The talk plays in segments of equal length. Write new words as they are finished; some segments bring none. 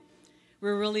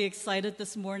We're really excited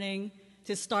this morning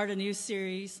to start a new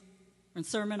series on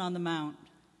Sermon on the Mount.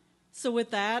 So with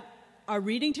that, our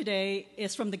reading today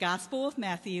is from the Gospel of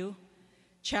Matthew,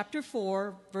 chapter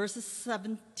 4, verses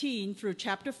 17 through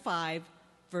chapter 5,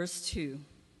 verse 2.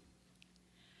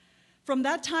 From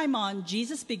that time on,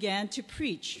 Jesus began to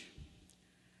preach,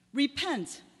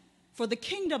 "Repent, for the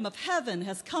kingdom of heaven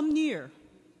has come near."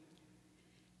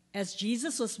 As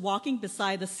Jesus was walking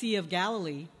beside the Sea of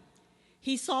Galilee,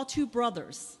 he saw two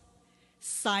brothers,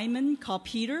 Simon called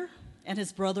Peter and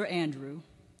his brother Andrew.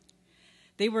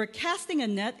 They were casting a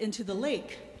net into the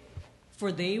lake,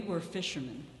 for they were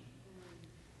fishermen.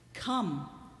 "Come,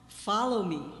 follow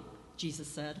me," Jesus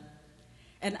said,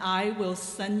 "and I will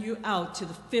send you out to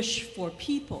the fish for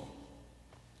people."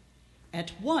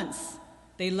 At once,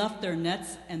 they left their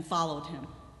nets and followed him.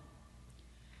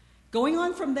 Going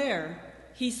on from there,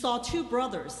 he saw two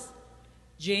brothers,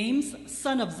 James,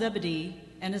 son of Zebedee,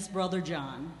 and his brother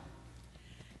John.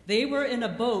 They were in a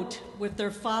boat with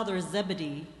their father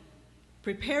Zebedee,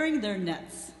 preparing their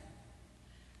nets.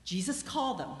 Jesus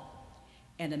called them,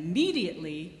 and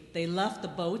immediately they left the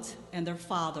boat and their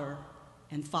father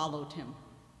and followed him.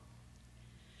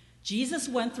 Jesus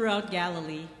went throughout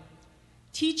Galilee,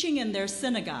 teaching in their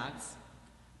synagogues,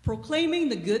 proclaiming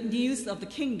the good news of the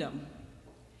kingdom,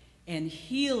 and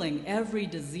healing every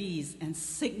disease and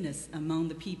sickness among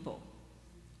the people.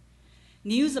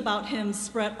 News about him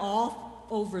spread all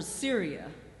over Syria,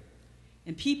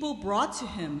 and people brought to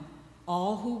him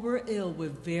all who were ill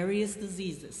with various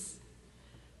diseases,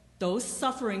 those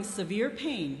suffering severe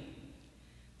pain,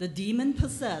 the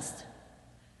demon-possessed,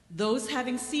 those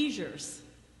having seizures,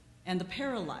 and the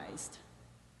paralyzed,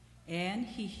 and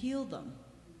he healed them.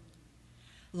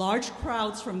 Large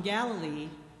crowds from Galilee,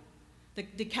 the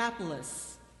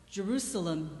Decapolis,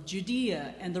 Jerusalem,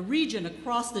 Judea, and the region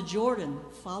across the Jordan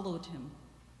followed him.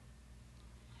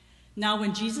 Now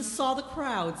when Jesus saw the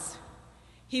crowds,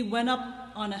 he went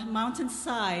up on a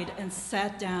mountainside and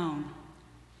sat down.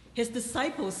 His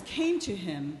disciples came to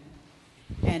him,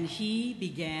 and he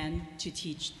began to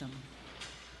teach them.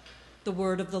 The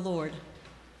word of the Lord.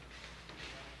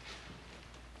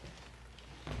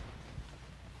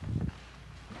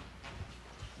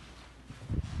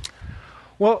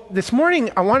 Well, this morning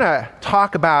I want to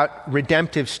talk about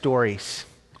redemptive stories.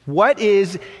 What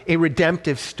is a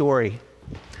redemptive story?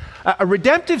 A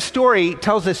redemptive story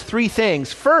tells us three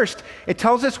things. First, it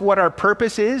tells us what our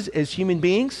purpose is as human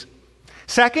beings.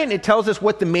 Second, it tells us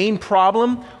what the main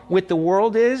problem with the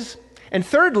world is. And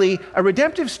thirdly, a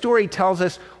redemptive story tells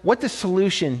us what the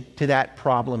solution to that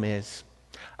problem is.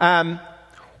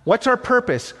 What's our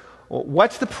purpose?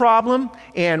 What's the problem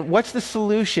and what's the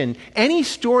solution? Any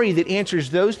story that answers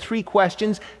those three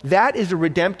questions, that is a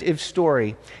redemptive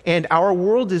story. And our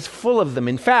world is full of them.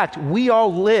 In fact, we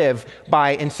all live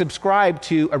by and subscribe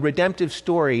to a redemptive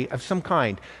story of some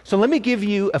kind. So let me give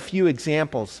you a few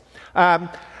examples.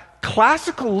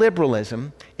 Classical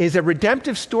liberalism is a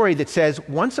redemptive story that says,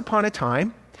 once upon a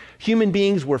time, human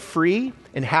beings were free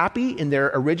and happy in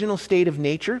their original state of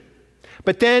nature.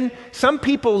 But then some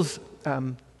people's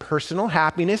personal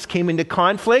happiness came into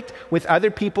conflict with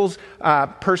other people's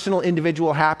personal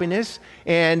individual happiness.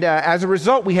 And as a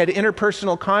result, we had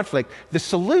interpersonal conflict. The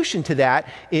solution to that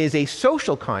is a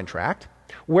social contract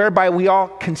whereby we all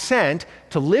consent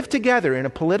to live together in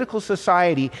a political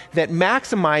society that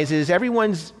maximizes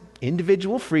everyone's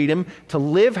individual freedom to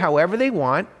live however they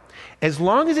want, as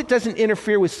long as it doesn't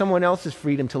interfere with someone else's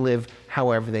freedom to live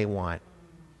however they want.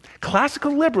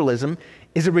 Classical liberalism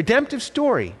is a redemptive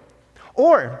story.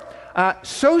 Or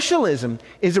socialism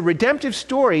is a redemptive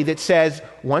story that says,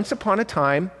 once upon a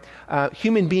time,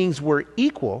 human beings were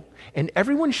equal and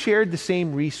everyone shared the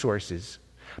same resources.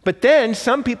 But then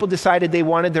some people decided they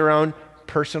wanted their own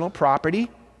personal property,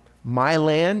 my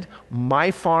land, my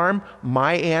farm,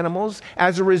 my animals.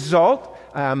 As a result,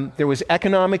 there was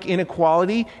economic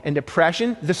inequality and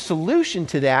oppression. The solution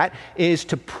to that is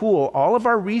to pool all of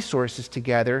our resources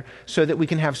together so that we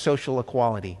can have social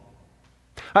equality.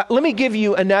 Let me give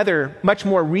you another much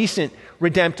more recent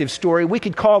redemptive story. We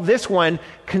could call this one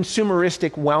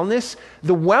consumeristic wellness.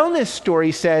 The wellness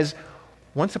story says,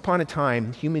 once upon a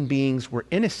time, human beings were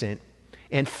innocent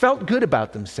and felt good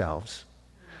about themselves.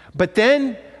 But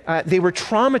then they were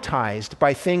traumatized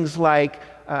by things like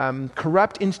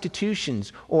corrupt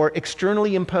institutions or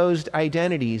externally imposed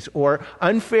identities or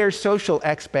unfair social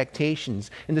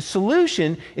expectations. And the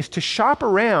solution is to shop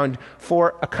around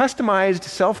for a customized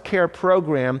self-care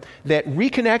program that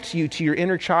reconnects you to your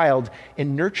inner child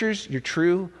and nurtures your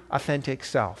true, authentic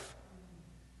self.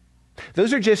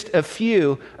 Those are just a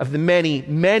few of the many,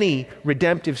 many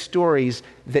redemptive stories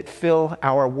that fill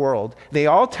our world. They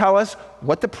all tell us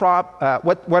what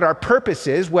our purpose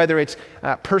is, whether it's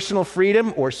personal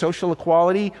freedom or social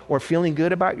equality or feeling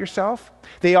good about yourself.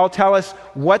 They all tell us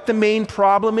what the main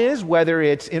problem is, whether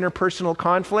it's interpersonal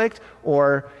conflict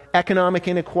or economic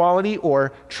inequality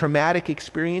or traumatic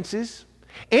experiences.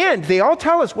 And they all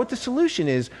tell us what the solution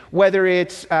is, whether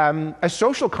it's a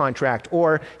social contract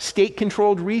or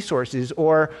state-controlled resources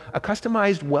or a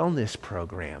customized wellness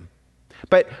program.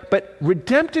 But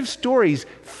redemptive stories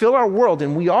fill our world,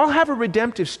 and we all have a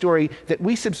redemptive story that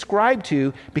we subscribe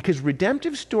to because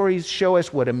redemptive stories show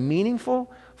us what a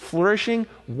meaningful, flourishing,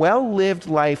 well-lived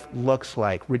life looks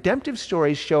like. Redemptive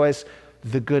stories show us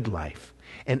the good life,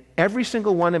 and every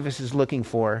single one of us is looking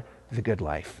for the good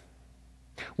life.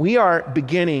 We are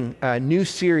beginning a new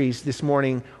series this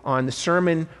morning on the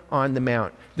Sermon on the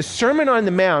Mount. The Sermon on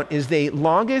the Mount is the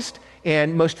longest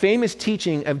and most famous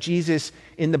teaching of Jesus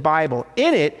in the Bible.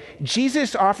 In it,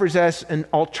 Jesus offers us an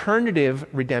alternative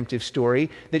redemptive story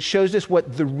that shows us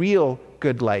what the real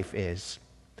good life is.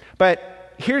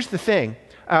 But here's the thing.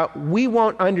 We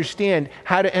won't understand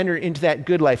how to enter into that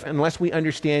good life unless we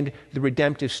understand the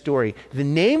redemptive story. The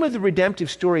name of the redemptive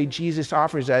story Jesus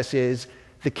offers us is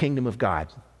the kingdom of God.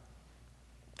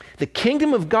 The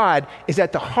kingdom of God is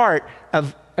at the heart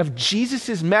of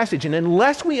Jesus' message. And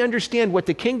unless we understand what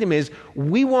the kingdom is,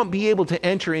 we won't be able to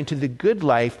enter into the good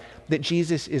life that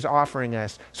Jesus is offering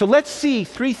us. So let's see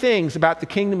three things about the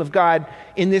kingdom of God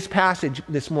in this passage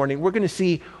this morning. We're going to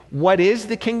see what is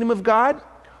the kingdom of God,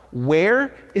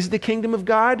 where is the kingdom of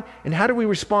God, and how do we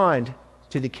respond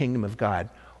to the kingdom of God.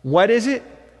 What is it?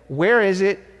 Where is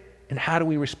it? And how do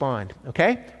we respond?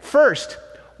 Okay? First,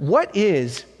 what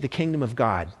is the kingdom of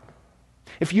God?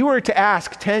 If you were to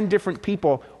ask 10 different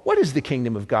people, what is the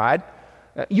kingdom of God?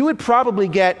 You would probably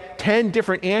get 10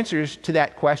 different answers to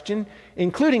that question,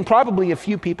 including probably a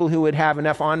few people who would have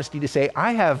enough honesty to say,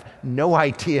 I have no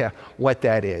idea what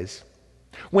that is.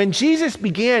 When Jesus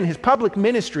began his public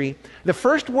ministry, the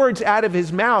first words out of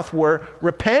his mouth were,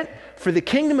 repent, for the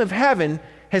kingdom of heaven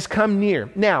has come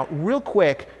near. Now, real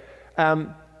quick,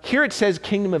 here it says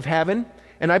kingdom of heaven,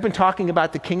 and I've been talking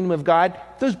about the kingdom of God.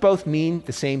 Those both mean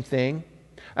the same thing.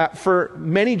 For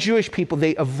many Jewish people,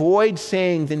 they avoid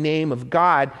saying the name of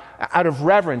God out of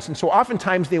reverence, and so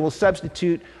oftentimes they will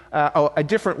substitute a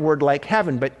different word like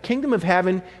heaven. But kingdom of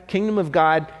heaven, kingdom of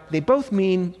God, they both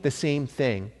mean the same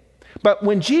thing. But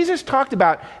when Jesus talked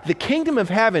about the kingdom of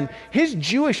heaven, his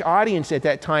Jewish audience at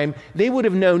that time, they would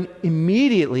have known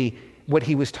immediately what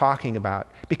he was talking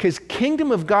about. Because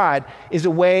kingdom of God is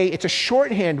it's a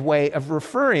shorthand way of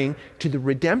referring to the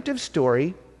redemptive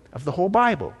story of the whole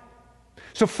Bible.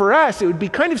 So for us, it would be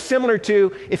kind of similar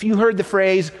to if you heard the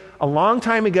phrase, a long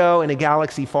time ago in a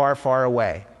galaxy far, far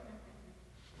away.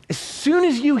 As soon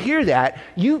as you hear that,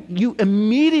 you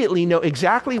immediately know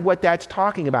exactly what that's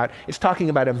talking about. It's talking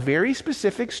about a very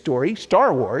specific story,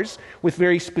 Star Wars, with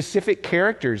very specific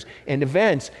characters and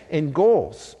events and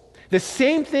goals. The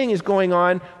same thing is going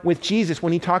on with Jesus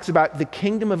when he talks about the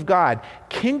kingdom of God.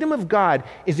 Kingdom of God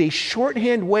is a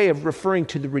shorthand way of referring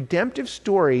to the redemptive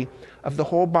story of the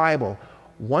whole Bible.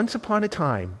 Once upon a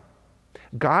time,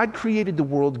 God created the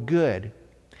world good,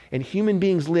 and human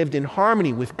beings lived in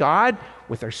harmony with God,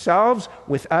 with ourselves,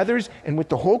 with others, and with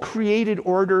the whole created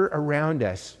order around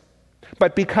us.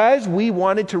 But because we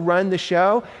wanted to run the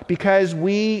show, because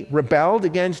we rebelled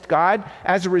against God,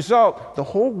 as a result, the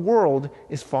whole world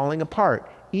is falling apart.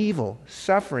 Evil,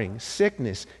 suffering,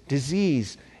 sickness,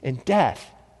 disease, and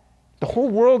death. The whole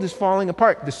world is falling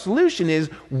apart. The solution is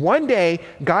one day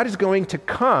God is going to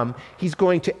come. He's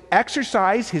going to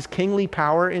exercise his kingly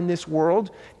power in this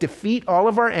world, defeat all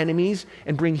of our enemies,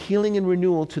 and bring healing and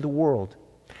renewal to the world.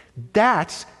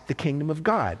 That's the kingdom of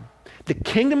God. The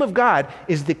kingdom of God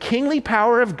is the kingly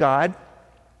power of God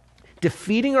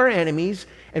defeating our enemies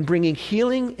and bringing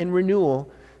healing and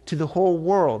renewal to the whole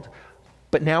world.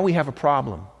 But now we have a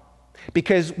problem.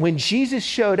 Because when Jesus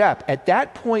showed up, at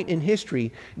that point in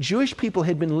history, Jewish people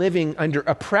had been living under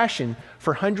oppression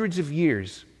for hundreds of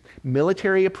years.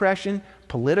 Military oppression,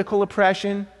 political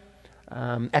oppression,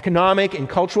 economic and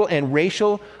cultural and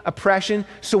racial oppression.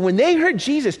 So when they heard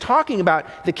Jesus talking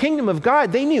about the kingdom of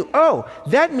God, they knew, oh,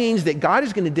 that means that God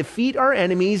is going to defeat our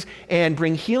enemies and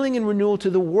bring healing and renewal to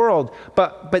the world.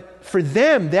 But for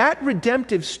them, that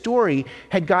redemptive story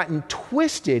had gotten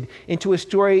twisted into a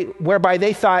story whereby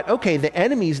they thought, okay, the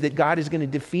enemies that God is going to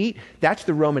defeat, that's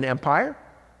the Roman Empire.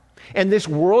 And this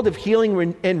world of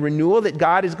healing and renewal that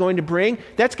God is going to bring,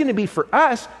 that's going to be for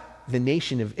us, the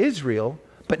nation of Israel,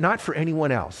 but not for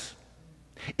anyone else.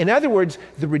 In other words,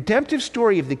 the redemptive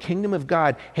story of the kingdom of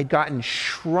God had gotten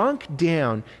shrunk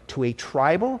down to a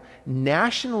tribal,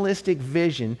 nationalistic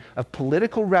vision of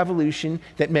political revolution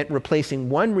that meant replacing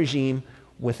one regime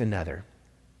with another.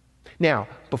 Now,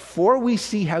 before we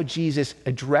see how Jesus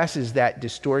addresses that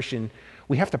distortion,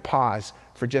 we have to pause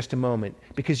for just a moment,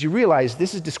 because you realize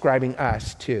this is describing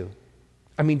us too.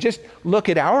 I mean, just look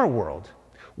at our world.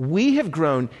 We have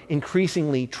grown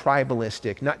increasingly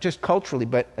tribalistic, not just culturally,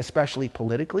 but especially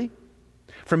politically.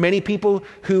 For many people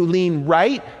who lean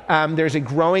right, there's a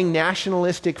growing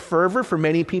nationalistic fervor. For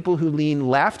many people who lean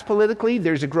left politically,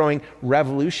 there's a growing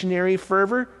revolutionary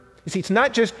fervor. You see, it's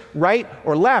not just right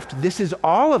or left. This is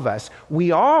all of us.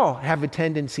 We all have a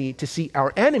tendency to see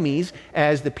our enemies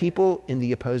as the people in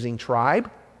the opposing tribe.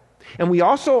 And we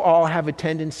also all have a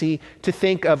tendency to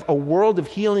think of a world of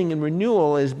healing and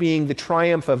renewal as being the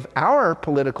triumph of our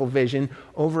political vision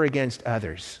over against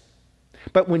others.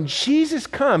 But when Jesus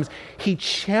comes, he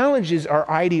challenges our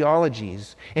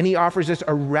ideologies, and he offers us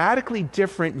a radically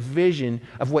different vision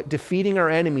of what defeating our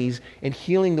enemies and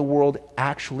healing the world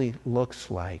actually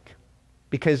looks like.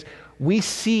 Because we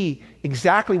see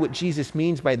exactly what Jesus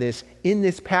means by this in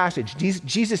this passage.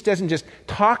 Jesus doesn't just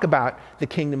talk about the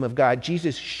kingdom of God.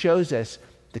 Jesus shows us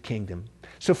the kingdom.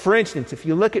 So for instance, if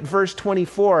you look at verse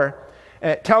 24,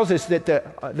 it tells us that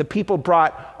the people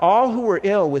brought all who were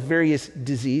ill with various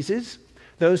diseases,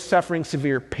 those suffering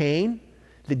severe pain,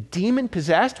 the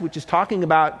demon-possessed, which is talking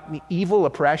about the evil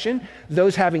oppression,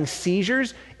 those having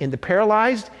seizures, and the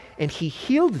paralyzed, and he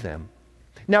healed them.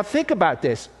 Now think about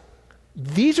this.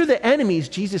 These are the enemies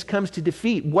Jesus comes to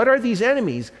defeat. What are these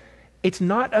enemies? It's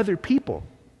not other people.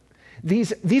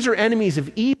 These are enemies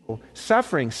of evil,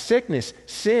 suffering, sickness,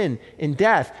 sin, and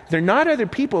death. They're not other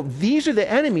people. These are the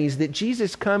enemies that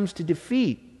Jesus comes to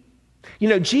defeat. You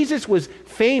know, Jesus was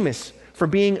famous for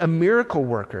being a miracle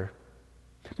worker.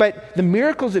 But the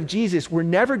miracles of Jesus were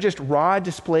never just raw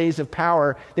displays of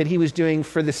power that he was doing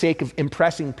for the sake of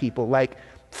impressing people, like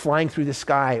flying through the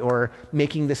sky or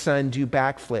making the sun do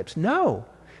backflips. No.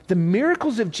 The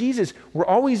miracles of Jesus were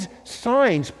always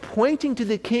signs pointing to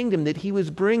the kingdom that he was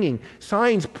bringing,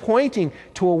 signs pointing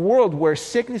to a world where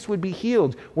sickness would be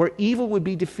healed, where evil would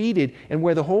be defeated, and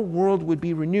where the whole world would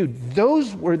be renewed.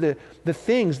 Those were the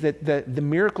things that the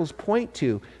miracles point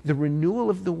to, the renewal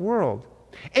of the world.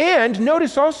 And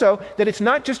notice also that it's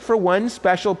not just for one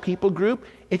special people group,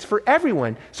 it's for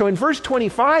everyone. So in verse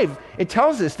 25, it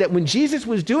tells us that when Jesus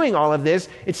was doing all of this,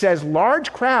 it says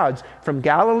large crowds from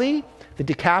Galilee, the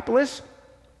Decapolis,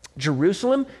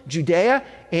 Jerusalem, Judea,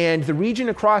 and the region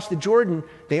across the Jordan,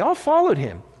 they all followed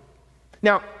him.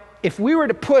 Now, if we were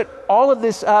to put all of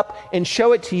this up and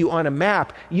show it to you on a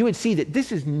map, you would see that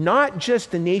this is not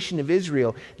just the nation of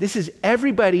Israel. This is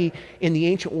everybody in the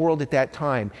ancient world at that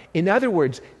time. In other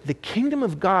words, the kingdom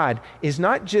of God is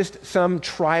not just some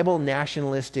tribal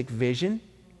nationalistic vision.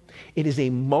 It is a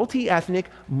multi-ethnic,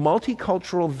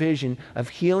 multicultural vision of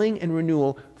healing and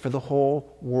renewal for the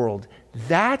whole world.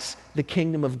 That's the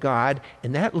kingdom of God,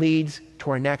 and that leads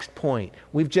to our next point.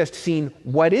 We've just seen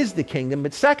what is the kingdom,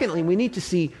 but secondly, we need to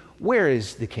see where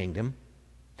is the kingdom.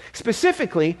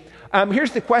 Specifically,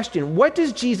 here's the question. What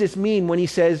does Jesus mean when he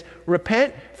says,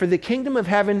 "Repent, for the kingdom of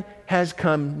heaven has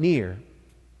come near"?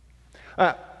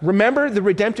 Remember the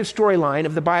redemptive storyline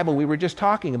of the Bible we were just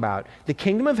talking about. The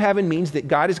kingdom of heaven means that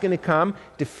God is going to come,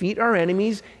 defeat our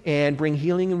enemies, and bring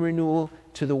healing and renewal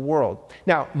to the world.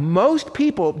 Now, most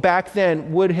people back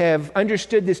then would have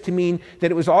understood this to mean that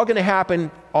it was all going to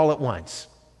happen all at once.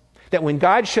 That when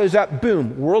God shows up,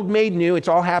 boom, world made new, it's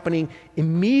all happening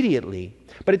immediately.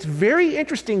 But it's very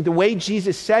interesting the way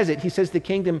Jesus says it. He says the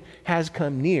kingdom has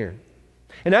come near.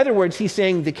 In other words, he's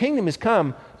saying the kingdom has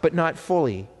come, but not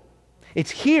fully.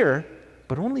 It's here,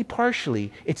 but only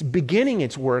partially. It's beginning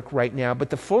its work right now, but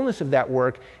the fullness of that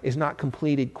work is not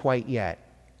completed quite yet.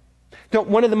 So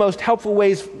one of the most helpful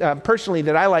ways, personally,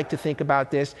 that I like to think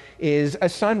about this is a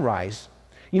sunrise.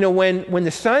 You know, when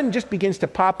the sun just begins to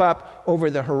pop up over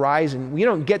the horizon, we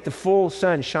don't get the full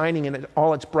sun shining in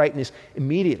all its brightness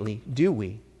immediately, do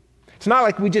we? It's not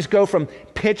like we just go from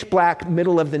pitch black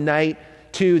middle of the night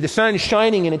to the sun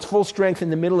shining in its full strength in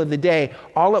the middle of the day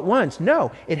all at once.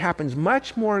 No, it happens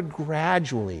much more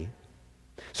gradually.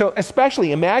 So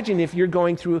especially imagine if you're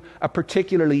going through a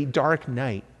particularly dark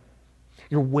night.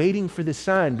 You're waiting for the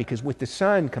sun, because with the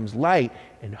sun comes light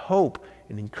and hope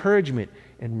and encouragement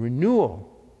and renewal.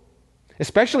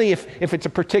 Especially if it's a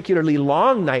particularly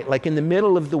long night, like in the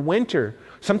middle of the winter.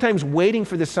 Sometimes waiting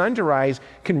for the sun to rise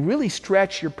can really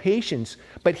stretch your patience.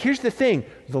 But here's the thing,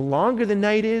 the longer the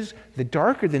night is, the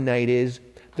darker the night is,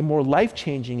 the more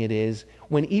life-changing it is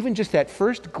when even just that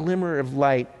first glimmer of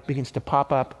light begins to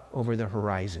pop up over the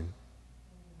horizon.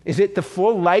 Is it the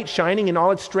full light shining in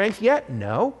all its strength yet?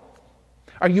 No.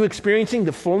 Are you experiencing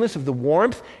the fullness of the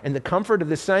warmth and the comfort of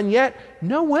the sun yet?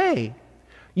 No way.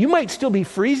 You might still be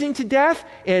freezing to death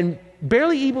and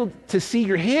barely able to see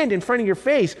your hand in front of your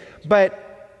face, but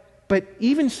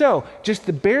even so, just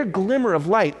the bare glimmer of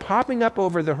light popping up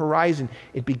over the horizon,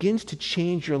 it begins to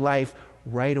change your life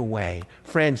right away.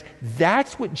 Friends,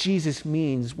 that's what Jesus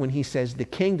means when he says the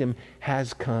kingdom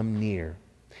has come near.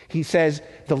 He says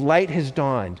the light has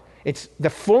dawned. It's the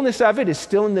fullness of it is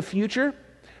still in the future,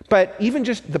 but even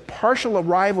just the partial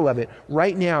arrival of it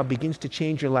right now begins to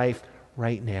change your life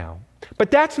right now. But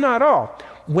that's not all.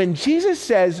 When Jesus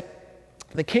says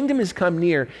the kingdom has come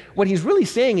near, what he's really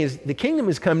saying is the kingdom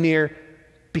has come near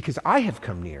because I have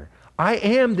come near. I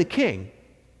am the king.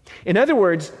 In other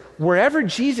words, wherever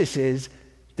Jesus is,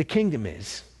 the kingdom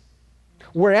is.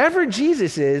 Wherever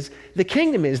Jesus is, the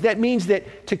kingdom is. That means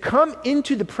that to come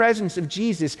into the presence of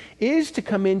Jesus is to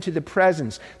come into the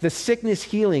presence, the sickness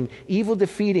healing, evil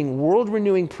defeating, world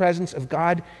renewing presence of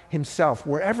God himself.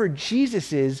 Wherever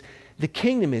Jesus is, the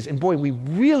kingdom is. And boy, we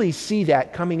really see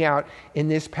that coming out in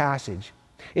this passage.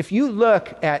 If you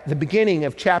look at the beginning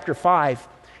of chapter 5,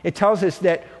 it tells us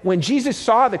that when Jesus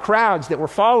saw the crowds that were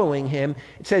following him,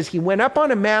 it says he went up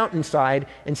on a mountainside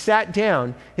and sat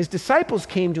down. His disciples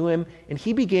came to him and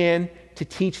he began to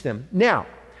teach them. Now,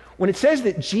 when it says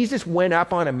that Jesus went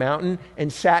up on a mountain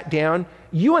and sat down,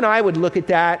 you and I would look at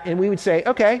that and we would say,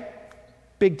 okay,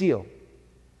 big deal.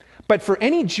 But for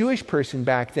any Jewish person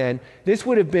back then, this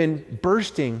would have been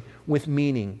bursting with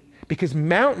meaning. Because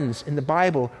mountains in the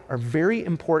Bible are very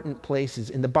important places.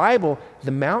 In the Bible,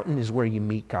 the mountain is where you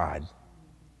meet God.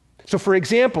 So for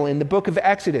example, in the book of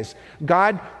Exodus,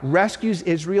 God rescues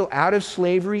Israel out of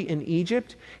slavery in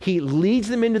Egypt. He leads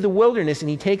them into the wilderness and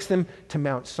he takes them to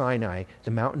Mount Sinai,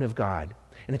 the mountain of God.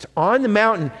 And it's on the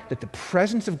mountain that the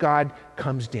presence of God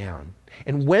comes down.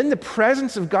 And when the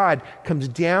presence of God comes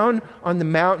down on the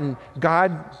mountain,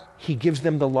 he gives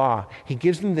them the law. He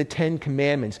gives them the 10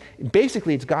 commandments.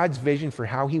 Basically, it's God's vision for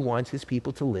how he wants his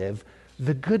people to live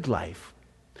the good life.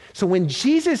 So when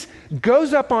Jesus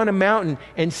goes up on a mountain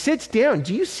and sits down,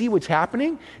 do you see what's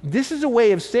happening? This is a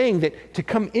way of saying that to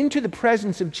come into the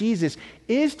presence of Jesus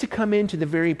is to come into the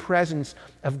very presence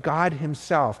of God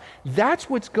himself. That's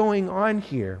what's going on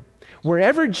here.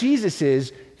 Wherever Jesus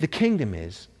is, the kingdom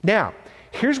is. Now,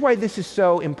 here's why this is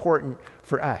so important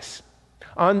for us.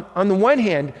 On the one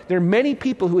hand, there are many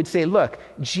people who would say, look,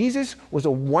 Jesus was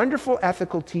a wonderful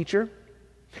ethical teacher,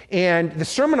 and the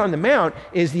Sermon on the Mount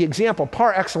is the example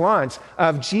par excellence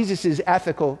of Jesus'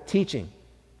 ethical teaching.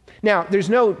 Now, there's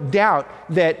no doubt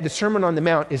that the Sermon on the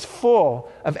Mount is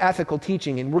full of ethical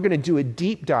teaching, and we're going to do a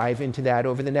deep dive into that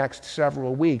over the next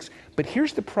several weeks. But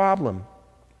here's the problem.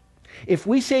 If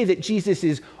we say that Jesus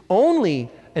is only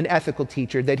an ethical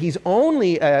teacher, that he's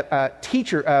only a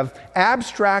teacher of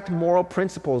abstract moral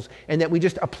principles, and that we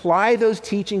just apply those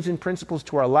teachings and principles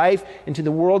to our life and to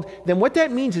the world, then what that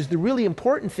means is the really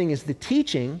important thing is the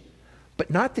teaching, but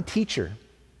not the teacher.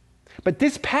 But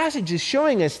this passage is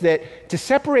showing us that to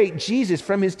separate Jesus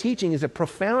from his teaching is a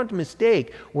profound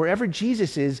mistake. Wherever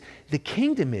Jesus is, the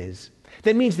kingdom is.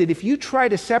 That means that if you try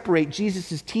to separate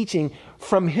Jesus' teaching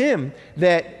from him,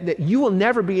 that you will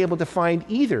never be able to find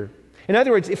either. In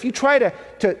other words, if you try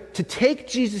to take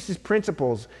Jesus'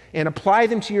 principles and apply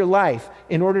them to your life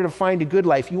in order to find a good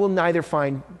life, you will neither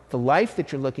find the life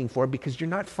that you're looking for because you're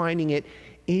not finding it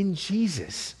in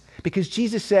Jesus. Because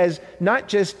Jesus says, not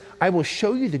just, I will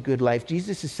show you the good life.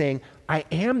 Jesus is saying, I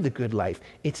am the good life.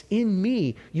 It's in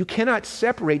me. You cannot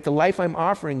separate the life I'm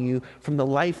offering you from the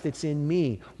life that's in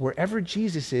me. Wherever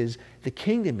Jesus is, the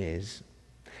kingdom is.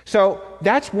 So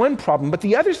that's one problem. But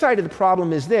the other side of the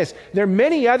problem is this. There are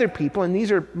many other people, and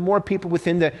these are more people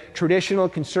within the traditional,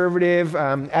 conservative,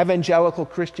 evangelical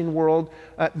Christian world.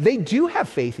 They do have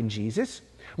faith in Jesus.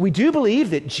 We do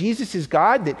believe that Jesus is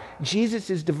God, that Jesus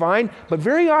is divine. But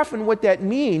very often what that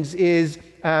means is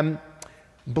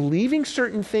believing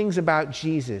certain things about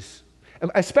Jesus,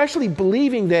 especially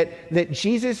believing that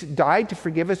Jesus died to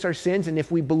forgive us our sins, and if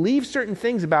we believe certain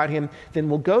things about him, then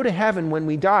we'll go to heaven when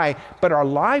we die, but our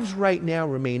lives right now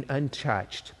remain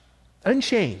untouched,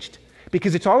 unchanged,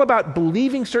 because it's all about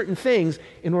believing certain things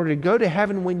in order to go to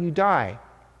heaven when you die.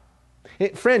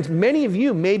 Friends, many of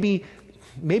you, maybe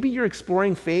you're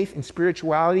exploring faith and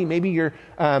spirituality, maybe you're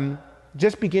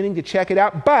just beginning to check it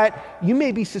out, but you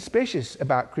may be suspicious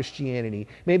about Christianity,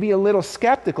 maybe a little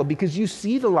skeptical because you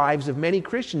see the lives of many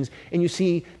Christians and you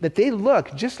see that they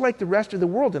look just like the rest of the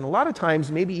world, and a lot of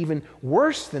times maybe even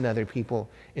worse than other people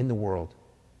in the world.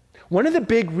 One of the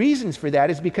big reasons for that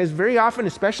is because very often,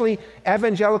 especially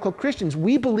evangelical Christians,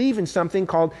 we believe in something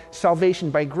called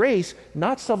salvation by grace,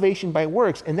 not salvation by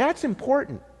works, and that's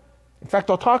important. In fact,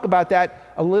 I'll talk about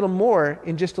that a little more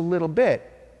in just a little bit.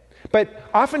 But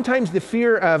oftentimes the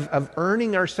fear of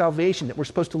earning our salvation, that we're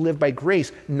supposed to live by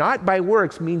grace, not by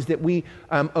works, means that we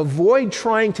avoid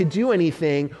trying to do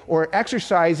anything or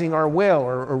exercising our will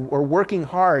or working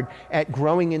hard at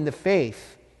growing in the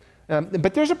faith.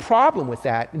 But there's a problem with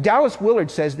that. Dallas Willard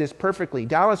says this perfectly.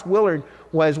 Dallas Willard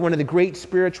was one of the great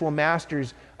spiritual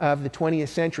masters of the 20th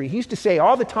century. He used to say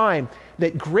all the time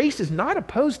that grace is not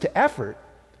opposed to effort,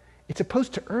 it's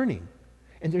opposed to earning.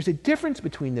 And there's a difference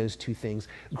between those two things.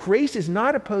 Grace is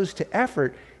not opposed to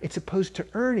effort, it's opposed to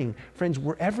earning. Friends,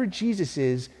 wherever Jesus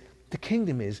is, the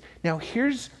kingdom is. Now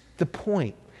here's the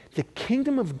point. The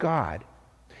kingdom of God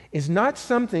is not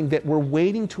something that we're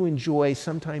waiting to enjoy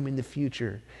sometime in the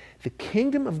future. The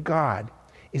kingdom of God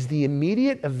is the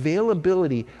immediate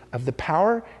availability of the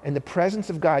power and the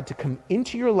presence of God to come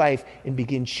into your life and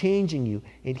begin changing you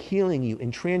and healing you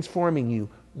and transforming you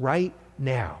right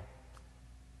now.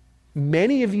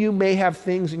 Many of you may have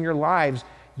things in your lives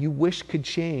you wish could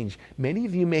change. Many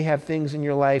of you may have things in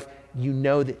your life you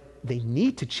know that they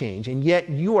need to change, and yet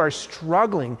you are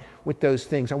struggling with those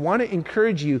things. I want to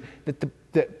encourage you that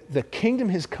the kingdom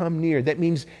has come near. That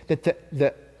means that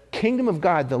the kingdom of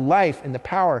God, the life and the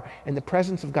power and the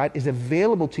presence of God is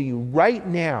available to you right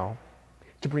now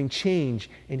to bring change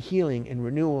and healing and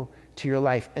renewal to your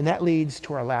life. And that leads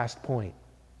to our last point.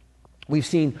 We've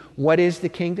seen what is the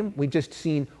kingdom. We've just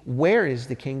seen where is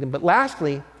the kingdom. But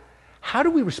lastly, how do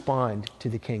we respond to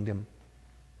the kingdom?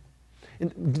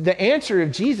 And the answer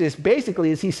of Jesus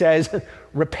basically is he says,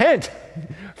 repent,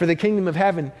 for the kingdom of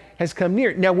heaven has come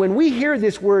near. Now, when we hear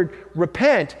this word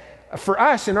repent, for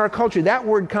us in our culture, that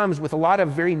word comes with a lot of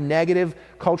very negative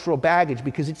cultural baggage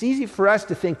because it's easy for us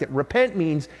to think that repent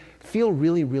means feel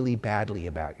really, really badly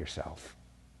about yourself.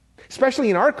 Especially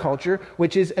in our culture,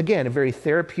 which is, again, a very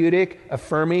therapeutic,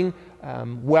 affirming,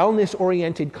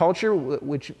 wellness-oriented culture,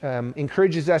 which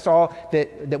encourages us all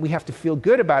that we have to feel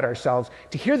good about ourselves.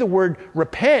 To hear the word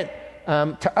repent,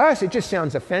 to us, it just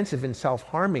sounds offensive and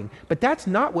self-harming. But that's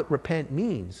not what repent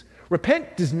means.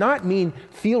 Repent does not mean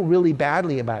feel really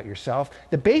badly about yourself.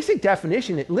 The basic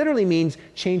definition, it literally means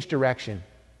change direction.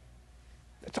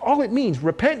 That's all it means.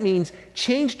 Repent means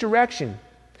change direction.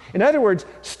 In other words,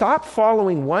 stop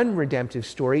following one redemptive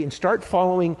story and start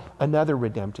following another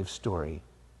redemptive story.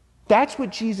 That's what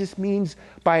Jesus means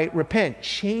by repent,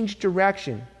 change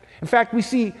direction. In fact, we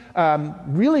see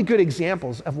really good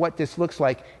examples of what this looks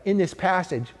like in this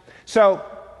passage. So,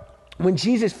 when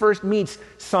Jesus first meets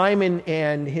Simon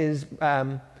and his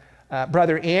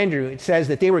brother Andrew, it says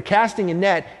that they were casting a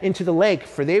net into the lake,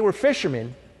 for they were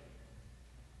fishermen.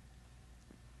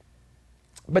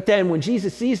 But then when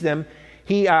Jesus sees them,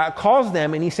 he calls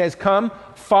them and he says, come,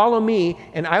 follow me,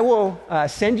 and I will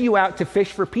send you out to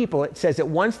fish for people. It says that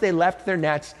once they left their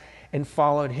nets and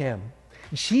followed him.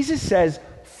 Jesus says,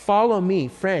 follow me.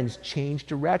 Friends, change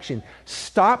direction.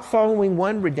 Stop following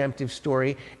one redemptive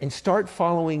story and start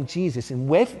following Jesus. And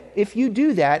if you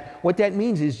do that, what that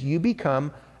means is you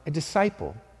become a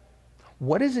disciple.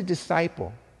 What is a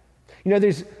disciple? You know,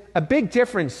 there's a big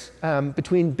difference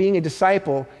between being a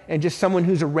disciple and just someone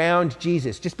who's around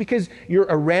Jesus. Just because you're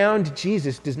around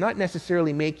Jesus does not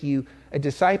necessarily make you a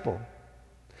disciple.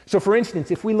 So for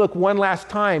instance, if we look one last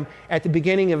time at the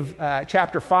beginning of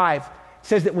chapter 5, it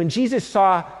says that when Jesus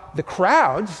saw the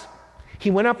crowds,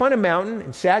 he went up on a mountain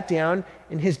and sat down,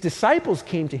 and his disciples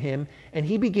came to him, and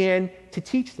he began to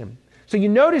teach them. So you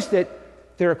notice that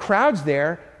there are crowds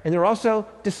there, and there are also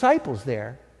disciples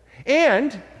there.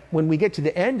 And when we get to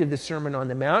the end of the Sermon on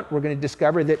the Mount, we're going to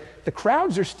discover that the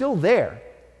crowds are still there.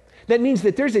 That means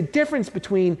that there's a difference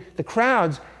between the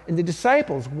crowds and the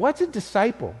disciples. What's a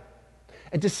disciple?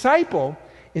 A disciple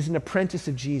is an apprentice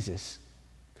of Jesus.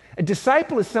 A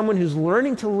disciple is someone who's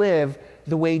learning to live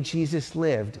the way Jesus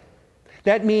lived.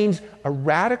 That means a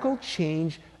radical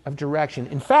change of direction.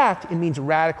 In fact, it means a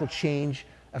radical change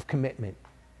of commitment.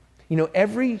 You know,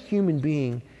 every human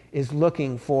being is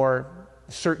looking for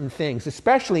certain things,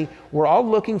 especially we're all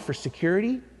looking for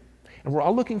security and we're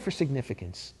all looking for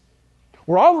significance.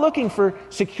 We're all looking for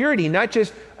security, not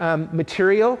just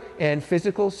material and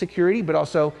physical security, but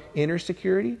also inner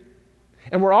security.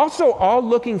 And we're also all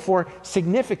looking for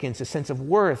significance, a sense of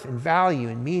worth and value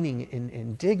and meaning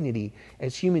and dignity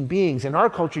as human beings. In our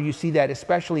culture, you see that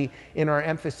especially in our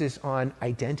emphasis on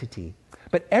identity.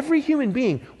 But every human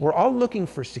being, we're all looking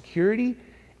for security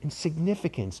and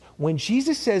significance. When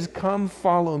Jesus says, come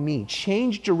follow me,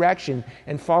 change direction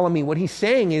and follow me, what he's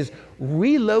saying is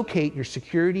relocate your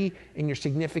security and your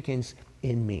significance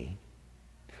in me.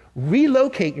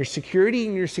 Relocate your security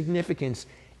and your significance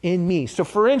in me. So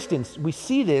for instance, we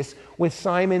see this with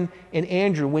Simon and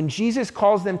Andrew. When Jesus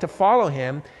calls them to follow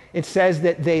him, it says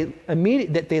that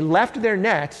they left their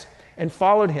nets and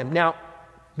followed him. Now,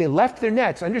 they left their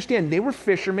nets. Understand, they were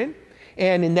fishermen.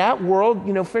 And in that world,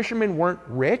 fishermen weren't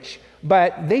rich,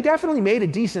 but they definitely made a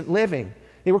decent living.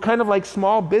 They were kind of like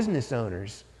small business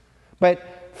owners.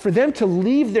 But for them to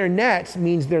leave their nets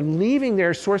means they're leaving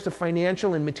their source of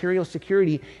financial and material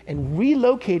security and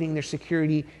relocating their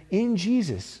security in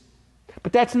Jesus.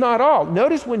 But that's not all.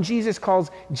 Notice when Jesus calls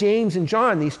James and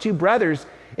John, these two brothers,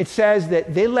 it says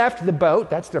that they left the boat,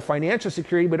 that's their financial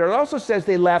security, but it also says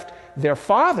they left their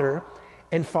father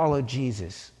and followed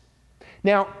Jesus.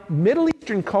 Now, Middle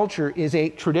Eastern culture is a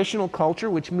traditional culture,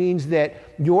 which means that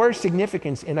your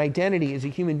significance and identity as a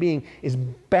human being is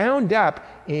bound up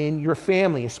in your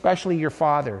family, especially your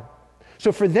father.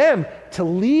 So for them to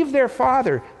leave their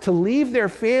father, to leave their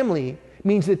family,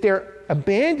 means that they're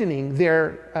abandoning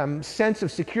their sense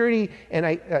of security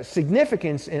and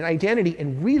significance and identity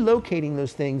and relocating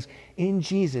those things in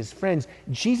Jesus. Friends,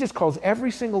 Jesus calls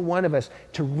every single one of us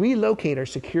to relocate our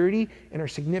security and our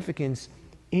significance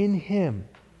in him.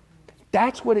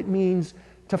 That's what it means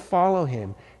to follow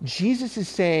him. Jesus is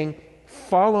saying,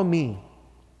 follow me.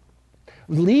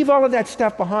 Leave all of that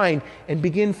stuff behind and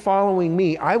begin following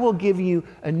me. I will give you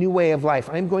a new way of life.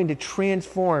 I'm going to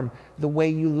transform the way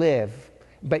you live.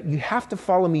 But you have to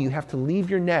follow me. You have to leave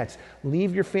your nets,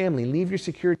 leave your family, leave your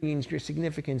security and your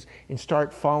significance, and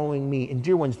start following me. And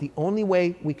dear ones, the only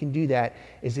way we can do that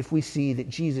is if we see that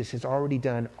Jesus has already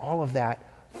done all of that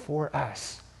for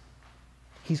us.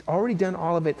 He's already done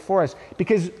all of it for us.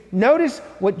 Because notice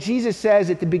what Jesus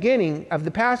says at the beginning of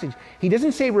the passage. He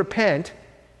doesn't say repent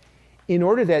in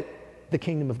order that the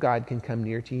kingdom of God can come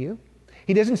near to you.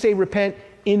 He doesn't say repent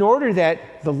in order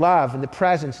that the love and the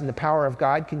presence and the power of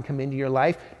God can come into your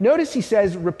life. Notice he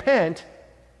says repent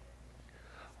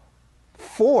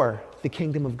for the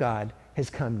kingdom of God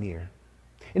has come near.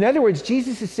 In other words,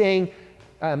 Jesus is saying,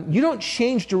 you don't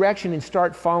change direction and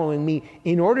start following me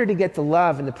in order to get the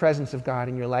love and the presence of God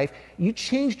in your life. You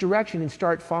change direction and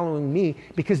start following me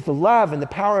because the love and the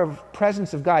power of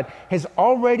presence of God has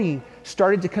already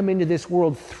started to come into this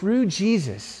world through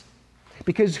Jesus.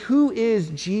 Because who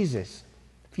is Jesus?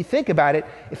 If you think about it,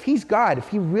 if he's God, if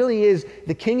he really is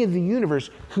the king of the universe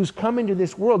who's come into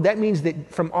this world, that means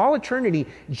that from all eternity,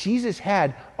 Jesus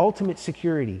had ultimate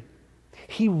security.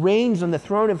 He reigns on the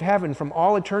throne of heaven from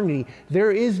all eternity.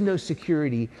 There is no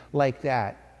security like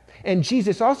that. And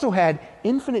Jesus also had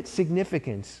infinite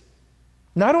significance.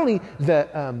 Not only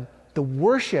the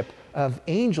worship of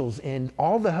angels and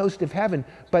all the host of heaven,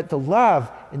 but the love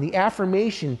and the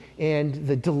affirmation and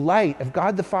the delight of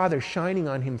God the Father shining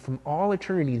on him from all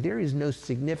eternity. There is no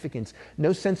significance,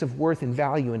 no sense of worth and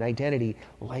value and identity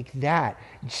like that.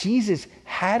 Jesus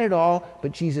had it all,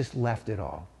 but Jesus left it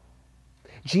all.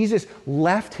 Jesus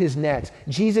left his nets.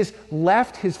 Jesus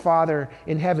left his Father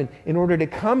in heaven in order to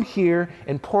come here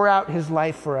and pour out his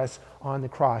life for us on the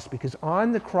cross. Because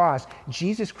on the cross,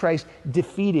 Jesus Christ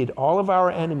defeated all of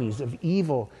our enemies of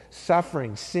evil,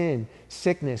 suffering, sin,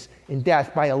 sickness, and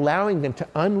death by allowing them to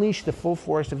unleash the full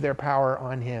force of their power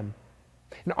on him.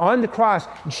 And on the cross,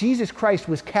 Jesus Christ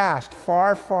was cast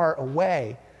far, far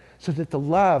away so that the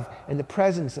love and the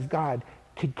presence of God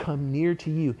could come near to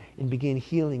you and begin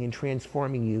healing and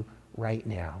transforming you right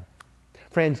now.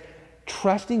 Friends,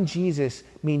 trusting Jesus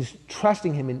means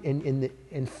trusting him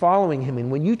and following him.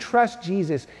 And when you trust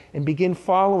Jesus and begin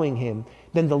following him,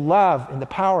 then the love and the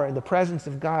power and the presence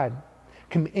of God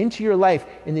come into your life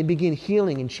and they begin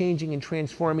healing and changing and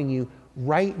transforming you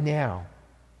right now.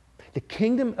 The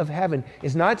kingdom of heaven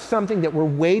is not something that we're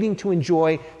waiting to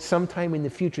enjoy sometime in the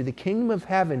future. The kingdom of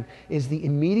heaven is the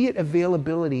immediate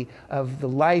availability of the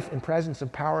life and presence and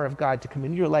power of God to come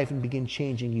into your life and begin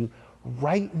changing you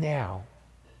right now.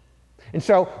 And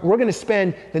so we're going to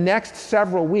spend the next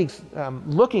several weeks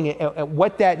looking at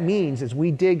what that means as we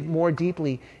dig more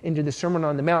deeply into the Sermon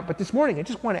on the Mount. But this morning, I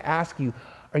just want to ask you,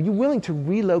 are you willing to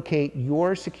relocate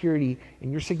your security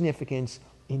and your significance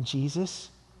in Jesus?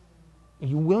 Are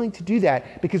you willing to do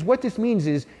that? Because what this means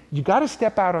is you got to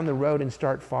step out on the road and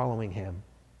start following him.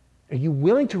 Are you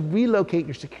willing to relocate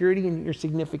your security and your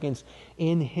significance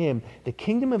in him? The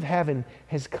kingdom of heaven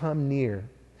has come near.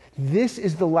 This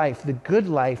is the life, the good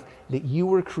life that you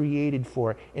were created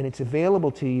for, and it's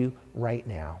available to you right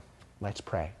now. Let's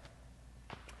pray.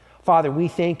 Father, we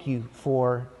thank you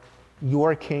for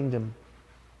your kingdom.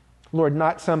 Lord,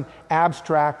 not some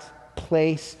abstract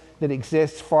place that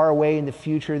exists far away in the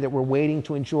future that we're waiting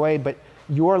to enjoy, but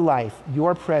your life,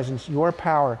 your presence, your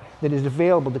power that is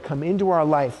available to come into our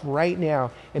life right now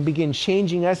and begin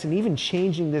changing us and even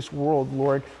changing this world,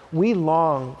 Lord. We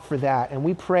long for that, and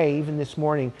we pray even this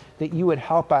morning that you would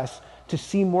help us to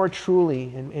see more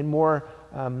truly and more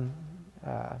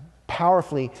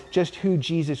powerfully just who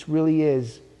Jesus really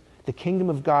is, the kingdom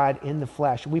of God in the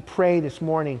flesh. We pray this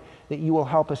morning that you will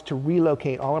help us to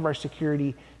relocate all of our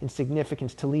security and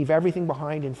significance, to leave everything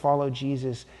behind and follow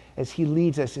Jesus as he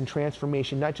leads us in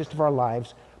transformation, not just of our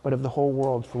lives, but of the whole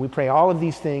world. For we pray all of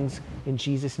these things in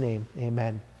Jesus' name.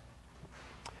 Amen.